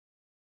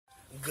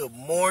Good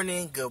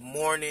morning, good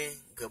morning,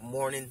 good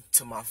morning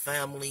to my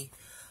family.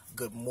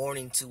 Good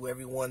morning to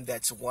everyone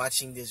that's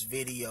watching this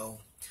video.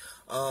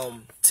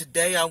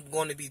 Today I'm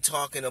going to be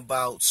talking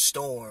about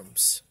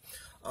storms.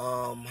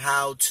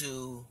 How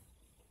to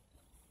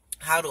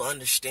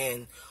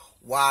understand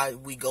why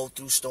we go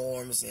through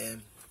storms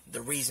and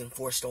the reason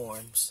for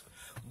storms.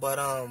 But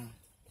I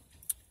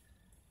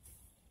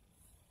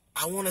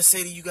want to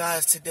say to you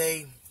guys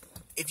today,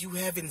 if you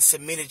haven't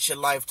submitted your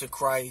life to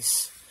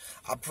Christ,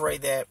 I pray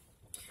that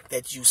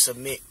you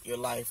submit your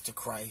life to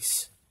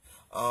Christ.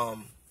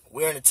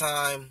 We're in a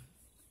time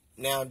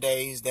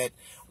nowadays that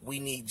we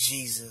need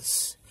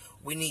Jesus.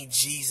 We need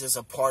Jesus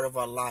a part of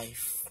our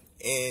life,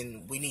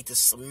 and we need to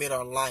submit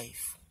our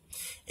life,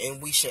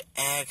 and we should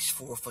ask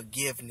for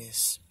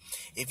forgiveness.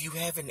 If you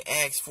haven't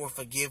asked for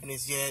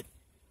forgiveness yet,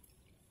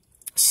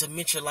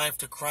 submit your life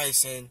to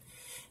Christ and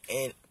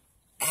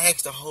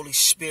ask the Holy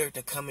Spirit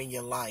to come in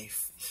your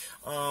life.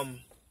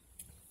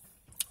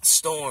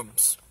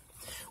 Storms.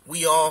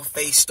 We all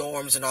face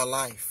storms in our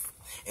life,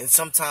 and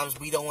sometimes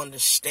we don't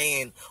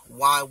understand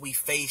why we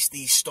face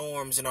these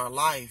storms in our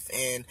life.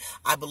 And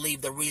I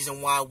believe the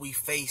reason why we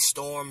face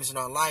storms in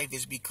our life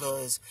is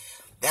because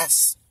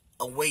that's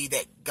a way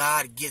that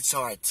God gets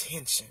our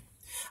attention.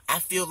 I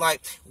feel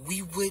like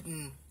we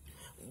can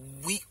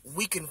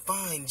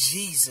find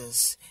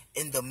Jesus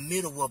in the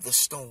middle of the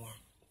storm,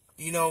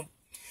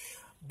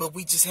 but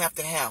we just have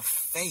to have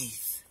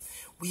faith.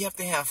 We have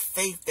to have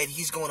faith that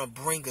He's going to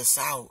bring us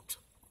out.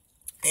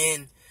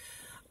 And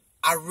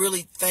I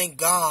really thank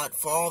God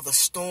for all the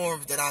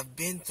storms that I've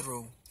been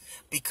through,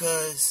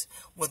 because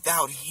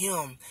without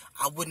Him,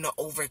 I wouldn't have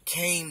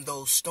overcame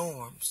those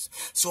storms.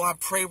 So I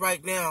pray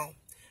right now,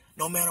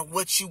 no matter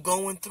what you're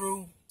going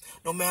through,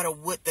 no matter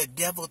what the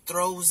devil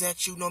throws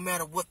at you, no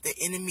matter what the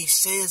enemy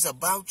says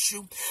about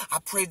you, I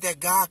pray that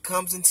God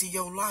comes into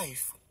your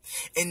life.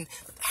 And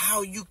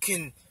how you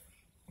can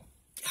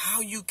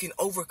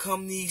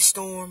overcome these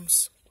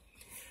storms,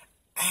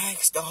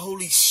 ask the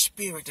Holy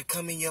Spirit to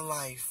come in your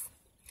life.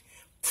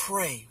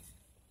 Pray.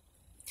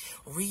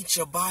 Read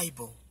your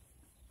Bible.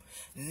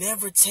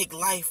 Never take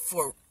life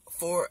for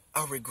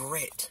a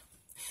regret.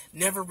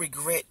 Never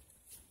regret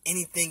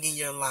anything in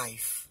your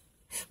life.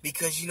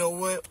 Because you know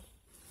what?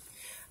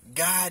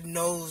 God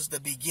knows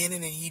the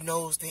beginning and He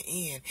knows the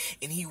end.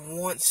 And He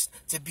wants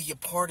to be a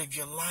part of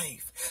your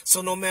life.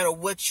 So no matter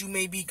what you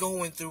may be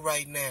going through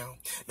right now,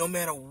 no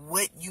matter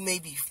what you may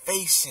be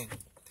facing,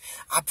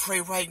 I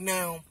pray right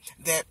now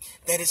that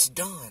it's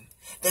done.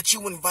 That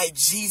you invite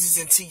Jesus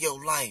into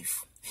your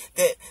life.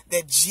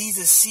 That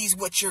Jesus sees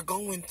what you're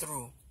going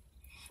through.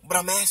 But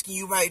I'm asking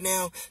you right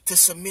now to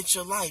submit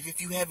your life if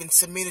you haven't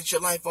submitted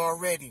your life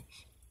already.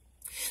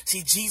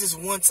 See, Jesus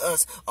wants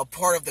us a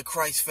part of the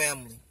Christ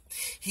family.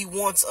 He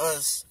wants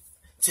us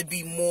to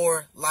be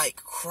more like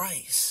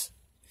Christ.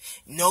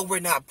 No, we're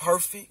not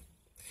perfect.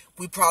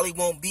 We probably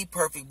won't be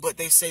perfect, but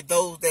they say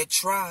those that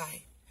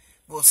try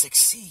will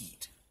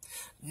succeed.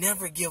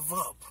 Never give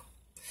up.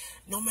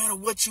 No matter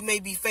what you may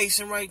be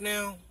facing right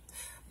now,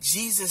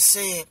 Jesus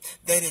said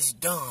that it's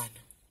done.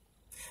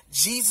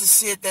 Jesus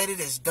said that it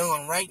is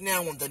done right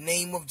now in the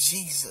name of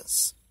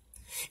Jesus.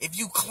 If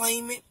you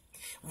claim it,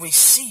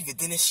 receive it,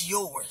 then it's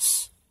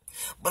yours.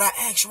 But I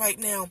ask right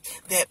now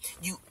that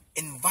you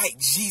invite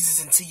Jesus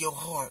into your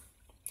heart.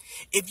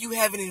 If you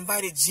haven't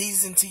invited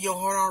Jesus into your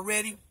heart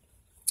already,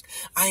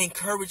 I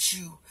encourage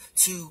you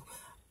to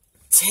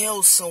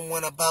tell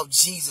someone about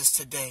Jesus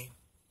today.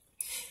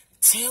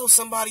 Tell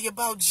somebody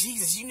about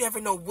Jesus. You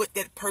never know what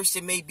that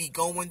person may be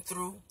going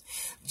through.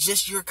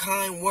 Just your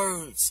kind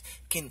words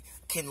can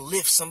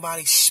lift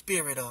somebody's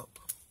spirit up.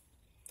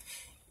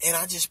 And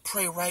I just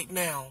pray right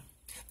now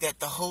that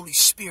the Holy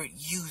Spirit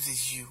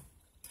uses you.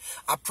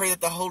 I pray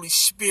that the Holy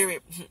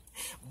Spirit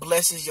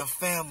blesses your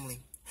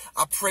family.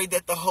 I pray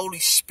that the Holy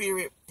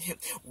Spirit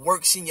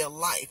works in your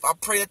life. I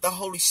pray that the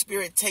Holy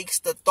Spirit takes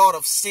the thought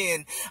of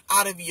sin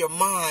out of your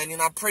mind.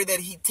 And I pray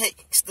that He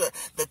takes the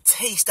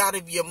taste out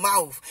of your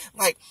mouth.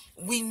 Like,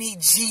 we need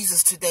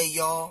Jesus today,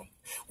 y'all.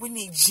 We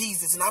need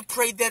Jesus. And I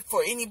pray that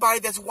for anybody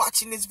that's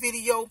watching this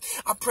video,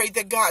 I pray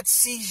that God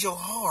sees your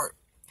heart.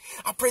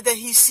 I pray that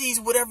He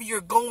sees whatever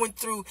you're going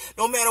through,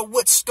 no matter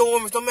what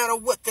storms, no matter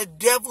what the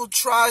devil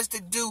tries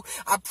to do.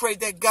 I pray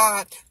that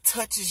God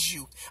touches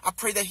you. I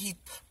pray that He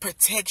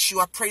protects you.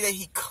 I pray that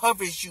He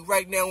covers you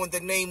right now in the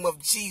name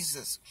of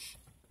Jesus.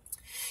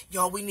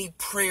 Y'all, we need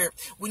prayer.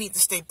 We need to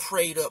stay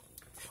prayed up.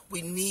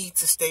 We need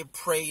to stay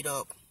prayed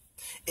up.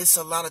 It's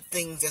a lot of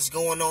things that's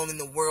going on in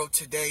the world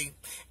today,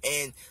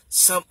 and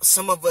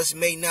some of us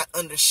may not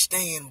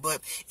understand, but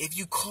if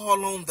you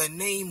call on the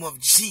name of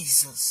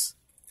Jesus,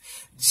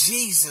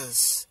 He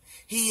is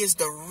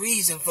the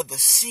reason for the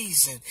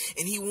season,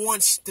 and He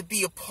wants to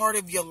be a part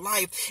of your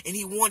life, and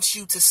He wants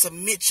you to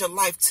submit your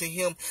life to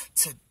Him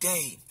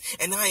today.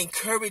 And I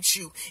encourage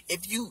you,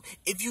 if you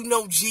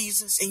know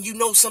Jesus and you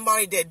know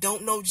somebody that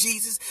don't know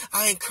Jesus,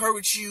 I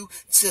encourage you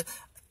to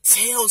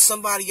tell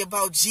somebody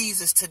about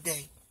Jesus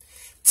today.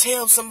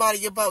 Tell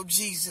somebody about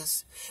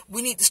Jesus.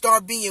 We need to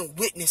start being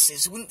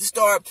witnesses. We need to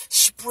start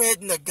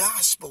spreading the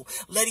gospel,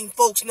 letting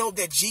folks know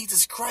that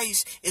Jesus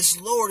Christ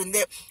is Lord and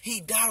that he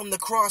died on the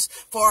cross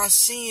for our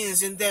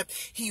sins and that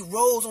he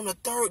rose on the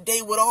third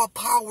day with all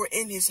power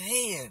in his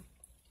hand.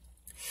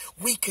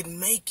 We can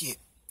make it.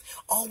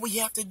 All we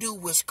have to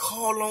do is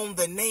call on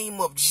the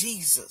name of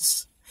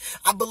Jesus.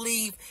 I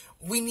believe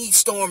we need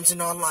storms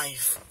in our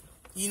life.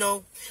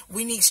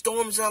 We need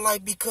storms in our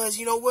life because,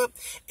 you know what?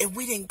 If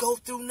we didn't go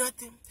through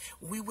nothing,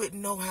 we wouldn't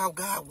know how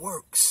God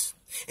works.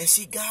 And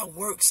see, God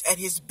works at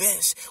his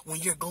best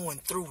when you're going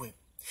through it.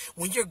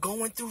 When you're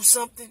going through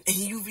something and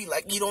you be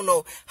like, you don't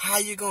know how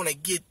you're going to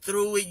get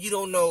through it. You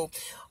don't know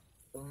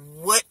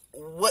what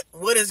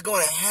is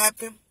going to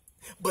happen.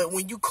 But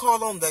when you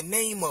call on the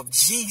name of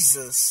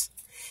Jesus,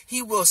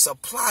 he will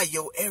supply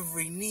your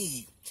every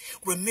need.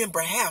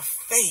 Remember, have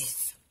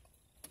faith.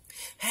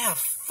 Have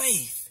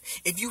faith.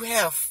 If you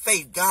have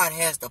faith, God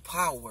has the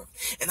power.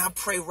 And I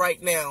pray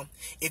right now,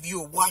 if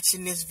you're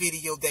watching this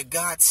video, that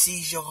God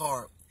sees your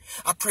heart.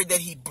 I pray that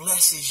he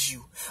blesses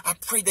you. I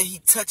pray that he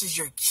touches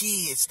your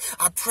kids.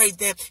 I pray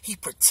that he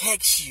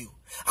protects you.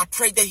 I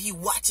pray that he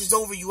watches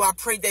over you. I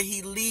pray that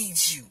he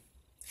leads you.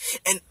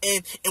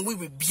 And we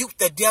rebuke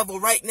the devil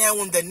right now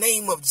in the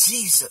name of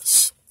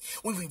Jesus.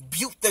 We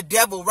rebuke the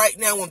devil right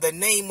now in the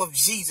name of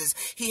Jesus.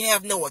 He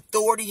has no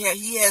authority.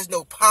 He has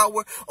no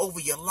power over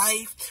your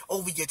life,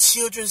 over your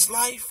children's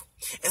life.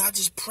 And I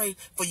just pray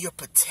for your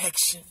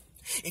protection.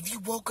 If you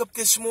woke up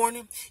this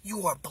morning,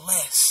 you are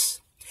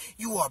blessed.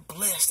 You are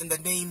blessed in the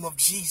name of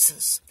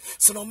Jesus.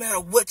 So no matter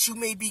what you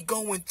may be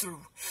going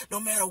through, no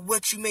matter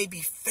what you may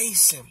be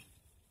facing,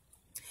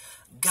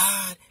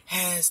 God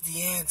has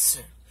the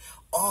answer.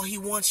 All he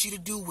wants you to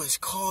do is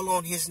call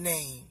on his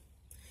name.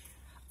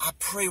 I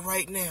pray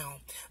right now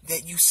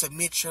that you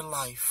submit your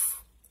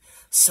life.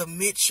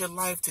 Submit your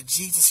life to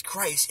Jesus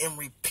Christ and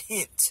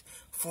repent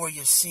for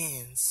your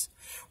sins.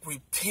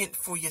 Repent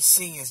for your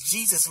sins.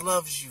 Jesus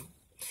loves you.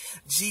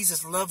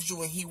 Jesus loves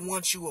you and he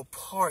wants you a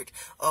part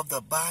of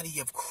the body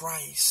of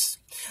Christ.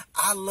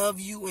 I love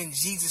you and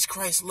Jesus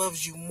Christ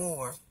loves you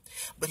more.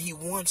 But he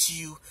wants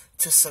you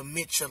to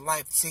submit your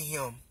life to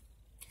him.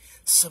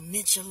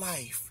 Submit your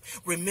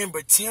life.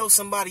 Remember, tell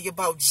somebody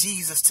about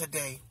Jesus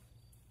today.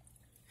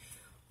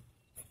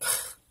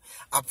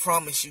 I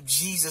promise you,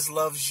 Jesus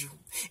loves you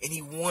and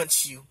he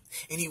wants you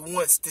and he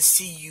wants to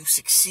see you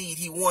succeed.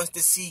 He wants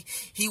to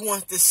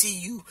see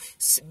you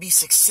be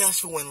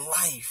successful in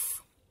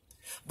life.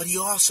 But he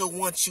also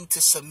wants you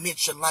to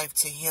submit your life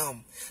to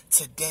him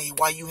today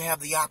while you have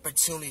the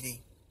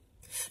opportunity.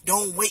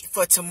 Don't wait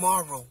for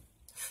tomorrow.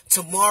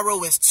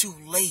 Tomorrow is too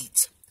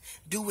late.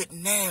 Do it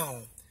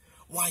now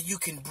while you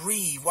can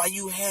breathe, while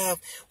you have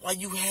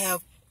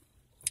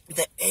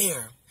the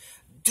air.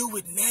 Do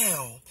it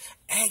now.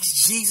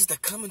 Ask Jesus to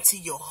come into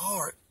your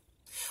heart.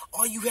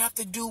 All you have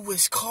to do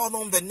is call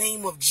on the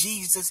name of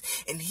Jesus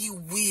and he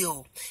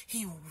will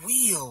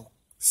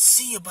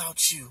see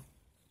about you.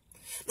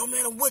 No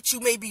matter what you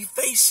may be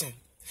facing,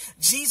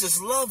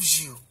 Jesus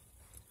loves you.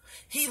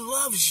 He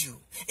loves you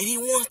and he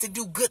wants to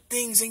do good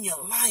things in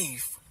your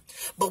life.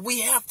 But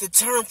we have to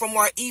turn from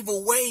our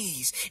evil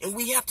ways and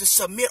we have to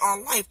submit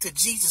our life to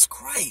Jesus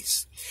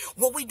Christ.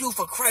 What we do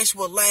for Christ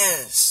will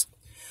last.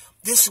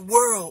 This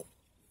world,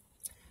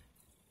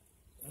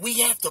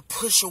 we have to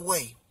push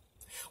away.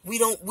 We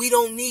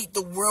don't need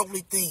the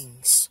worldly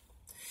things.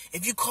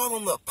 If you call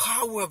on the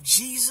power of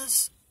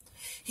Jesus,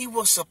 he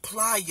will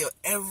supply your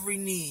every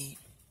need.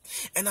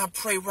 And I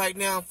pray right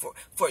now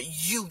for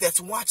you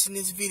that's watching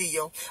this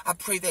video, I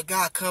pray that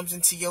God comes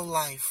into your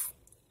life.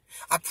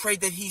 I pray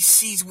that he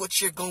sees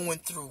what you're going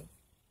through.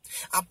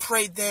 I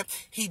pray that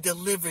he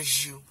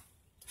delivers you.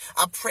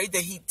 I pray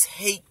that he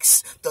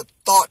takes the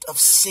thought of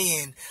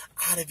sin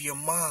out of your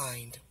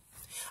mind.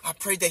 I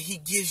pray that he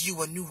gives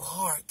you a new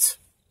heart.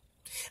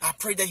 I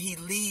pray that he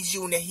leads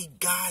you and that he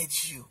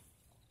guides you.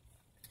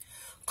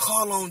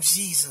 Call on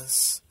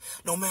Jesus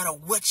no matter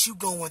what you're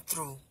going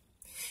through.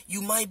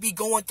 You might be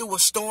going through a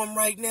storm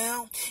right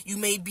now. You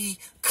may be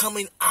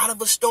coming out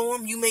of a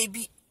storm. You may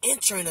be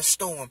entering a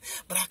storm.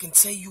 But I can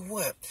tell you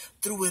what,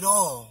 through it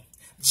all,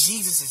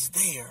 Jesus is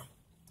there.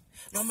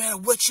 No matter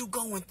what you're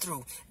going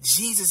through,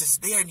 Jesus is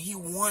there and he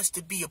wants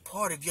to be a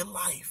part of your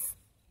life.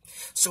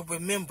 So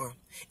remember,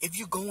 if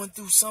you're going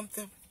through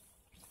something,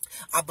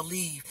 I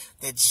believe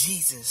that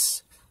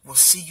Jesus will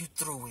see you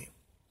through it.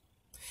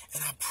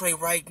 And I pray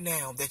right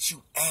now that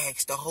you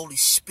ask the Holy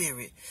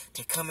Spirit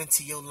to come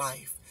into your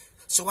life.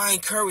 So I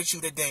encourage you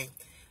today,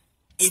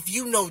 if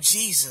you know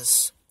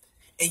Jesus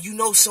and you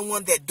know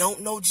someone that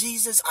don't know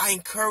Jesus, I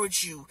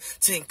encourage you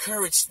to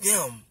encourage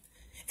them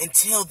and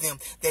tell them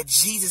that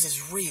Jesus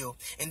is real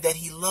and that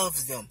he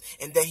loves them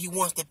and that he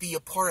wants to be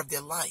a part of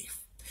their life.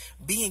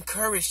 Be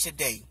encouraged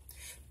today.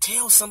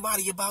 Tell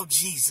somebody about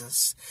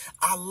Jesus.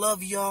 I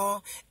love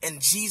y'all and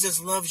Jesus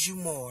loves you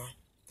more.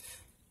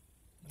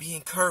 Be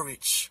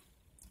encouraged.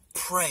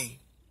 Pray.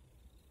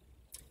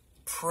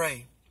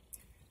 Pray.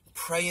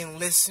 Pray and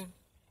listen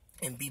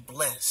and be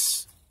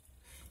blessed.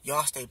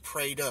 Y'all stay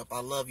prayed up.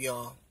 I love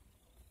y'all.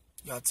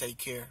 Y'all take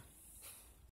care.